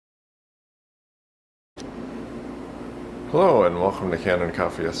Hello and welcome to Cannon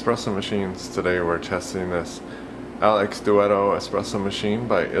Coffee Espresso Machines. Today we're testing this Alex Dueto espresso machine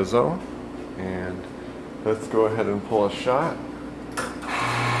by Izzo. And let's go ahead and pull a shot.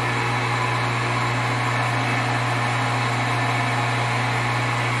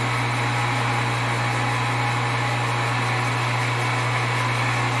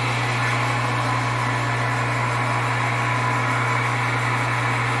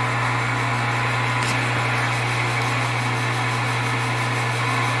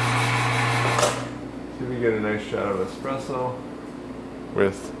 Get a nice shot of espresso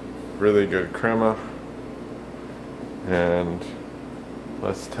with really good crema, and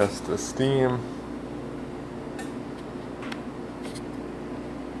let's test the steam.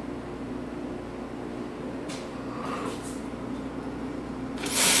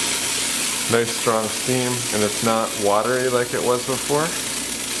 Nice strong steam, and it's not watery like it was before.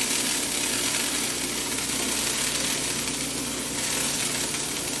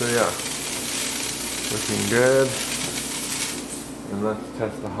 So yeah, looking good. And let's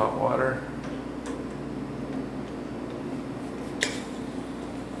test the hot water.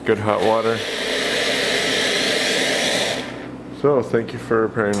 Good hot water. So thank you for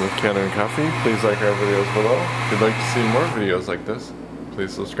pairing with Cannon Coffee. Please like our videos below. If you'd like to see more videos like this,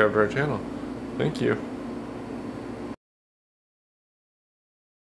 please subscribe to our channel. Thank you.